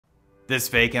This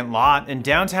vacant lot in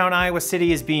downtown Iowa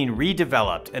City is being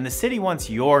redeveloped, and the city wants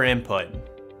your input.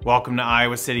 Welcome to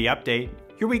Iowa City Update,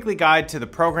 your weekly guide to the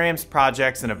programs,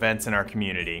 projects, and events in our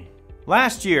community.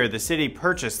 Last year, the city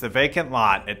purchased the vacant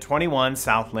lot at 21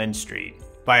 South Linn Street.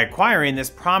 By acquiring this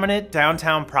prominent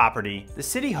downtown property, the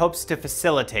city hopes to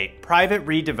facilitate private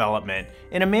redevelopment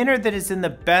in a manner that is in the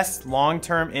best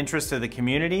long-term interest of the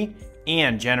community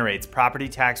and generates property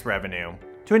tax revenue.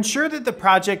 To ensure that the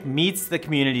project meets the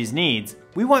community's needs,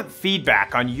 we want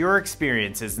feedback on your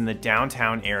experiences in the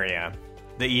downtown area.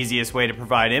 The easiest way to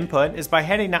provide input is by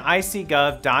heading to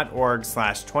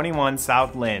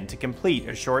icgov.org/21southlinn to complete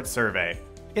a short survey.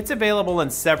 It's available in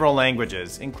several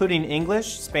languages, including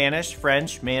English, Spanish,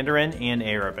 French, Mandarin, and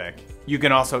Arabic. You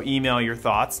can also email your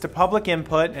thoughts to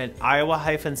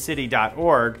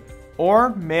publicinput@iowa-city.org or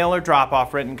mail or drop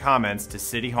off written comments to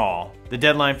City Hall. The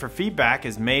deadline for feedback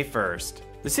is May 1st.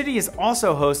 The city is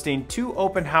also hosting 2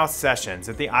 open house sessions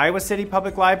at the Iowa City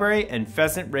Public Library and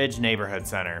Pheasant Ridge Neighborhood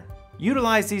Center.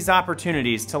 Utilize these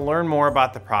opportunities to learn more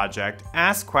about the project,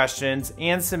 ask questions,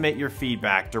 and submit your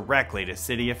feedback directly to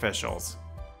city officials.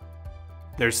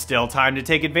 There's still time to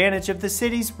take advantage of the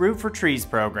city's Root for Trees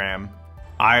program.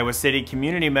 Iowa City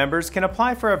community members can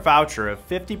apply for a voucher of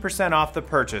 50% off the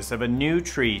purchase of a new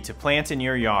tree to plant in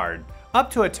your yard, up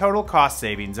to a total cost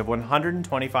savings of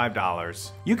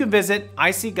 $125. You can visit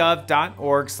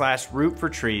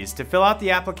icgov.org/rootfortrees to fill out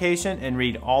the application and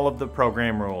read all of the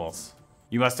program rules.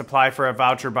 You must apply for a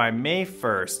voucher by May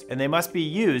 1st, and they must be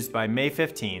used by May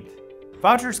 15th.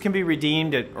 Vouchers can be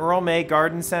redeemed at Earl May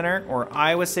Garden Center or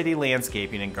Iowa City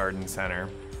Landscaping and Garden Center.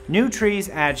 New trees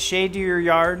add shade to your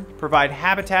yard, provide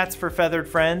habitats for feathered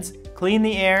friends, clean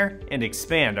the air, and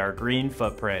expand our green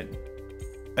footprint.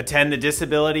 Attend the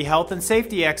Disability Health and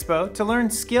Safety Expo to learn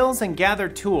skills and gather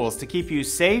tools to keep you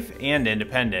safe and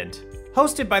independent.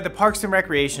 Hosted by the Parks and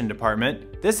Recreation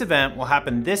Department, this event will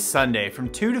happen this Sunday from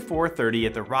 2 to 4:30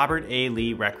 at the Robert A.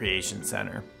 Lee Recreation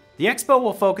Center. The expo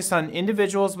will focus on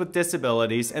individuals with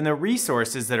disabilities and the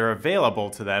resources that are available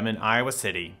to them in Iowa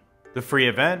City. The free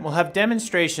event will have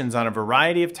demonstrations on a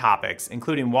variety of topics,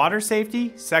 including water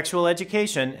safety, sexual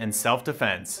education, and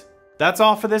self-defense. That's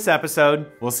all for this episode.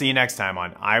 We'll see you next time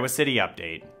on Iowa City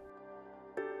Update.